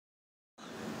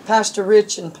Pastor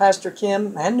Rich and Pastor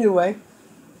Kim and New Way,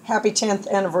 happy 10th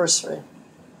anniversary.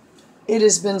 It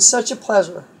has been such a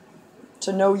pleasure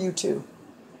to know you two,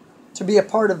 to be a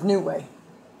part of New Way.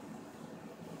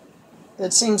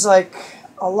 It seems like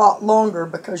a lot longer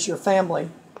because you're family,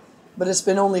 but it's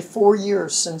been only 4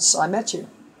 years since I met you.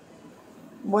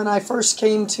 When I first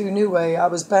came to New Way, I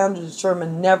was bound to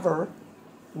determine never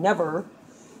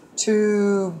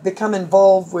to become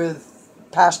involved with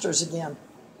pastors again.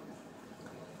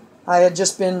 I had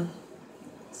just been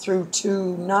through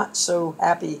 2 not so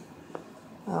happy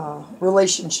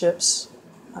relationships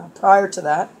prior to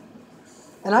that,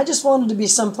 and I just wanted to be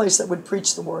someplace that would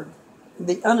preach the Word,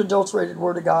 the unadulterated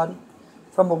Word of God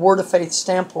from a Word of Faith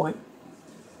standpoint,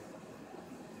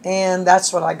 and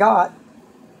that's what I got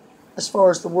as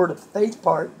far as the Word of Faith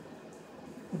part.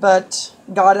 But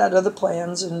God had other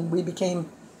plans, and we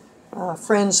became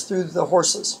friends through the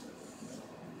horses.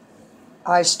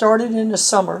 I started in the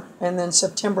summer, and then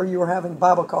September you were having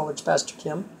Bible college, Pastor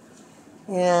Kim.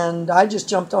 And I just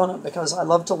jumped on it because I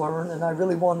love to learn, and I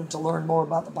really wanted to learn more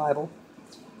about the Bible.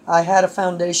 I had a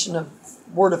foundation of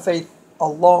Word of Faith a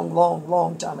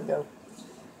long time ago.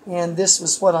 And this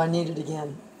was what I needed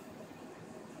again.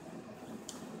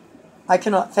 I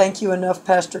cannot thank you enough,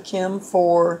 Pastor Kim,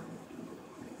 for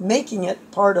making it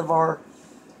part of our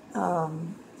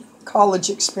college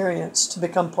experience to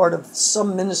become part of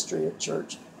some ministry at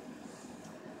church.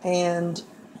 And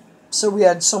so we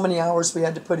had so many hours we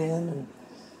had to put in, and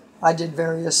I did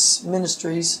various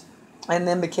ministries and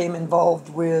then became involved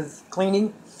with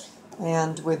cleaning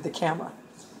and with the camera.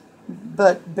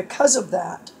 But because of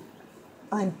that,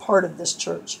 I'm part of this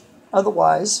church.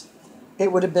 Otherwise,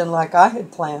 it would have been like I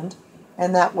had planned,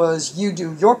 and that was you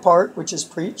do your part, which is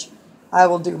preach. I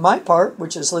will do my part,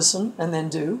 which is listen and then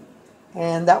do.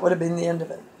 And that would have been the end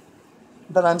of it.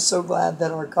 But I'm so glad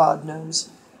that our God knows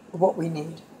what we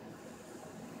need.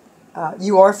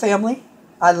 You are family.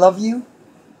 I love you.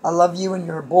 I love you and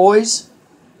your boys.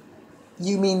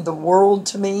 You mean the world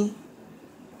to me.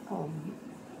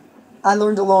 I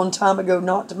learned a long time ago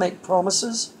not to make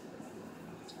promises.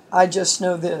 I just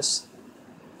know this,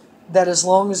 that as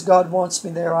long as God wants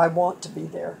me there, I want to be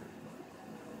there.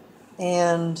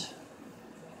 And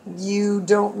you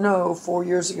don't know 4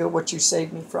 years ago what you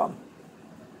saved me from.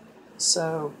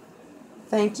 So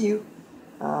thank you.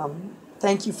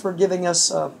 Thank you for giving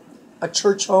us a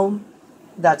church home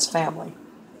that's family.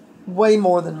 Way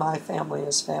more than my family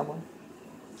is family.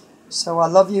 So I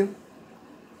love you.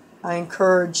 I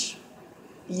encourage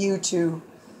you to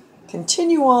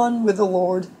continue on with the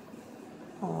Lord,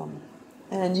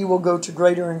 and you will go to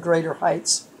greater and greater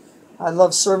heights. I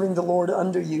love serving the Lord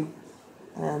under you,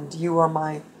 and you are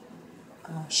my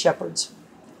shepherds.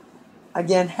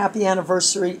 Again, happy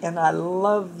anniversary, and I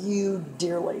love you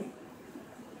dearly.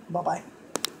 Bye-bye.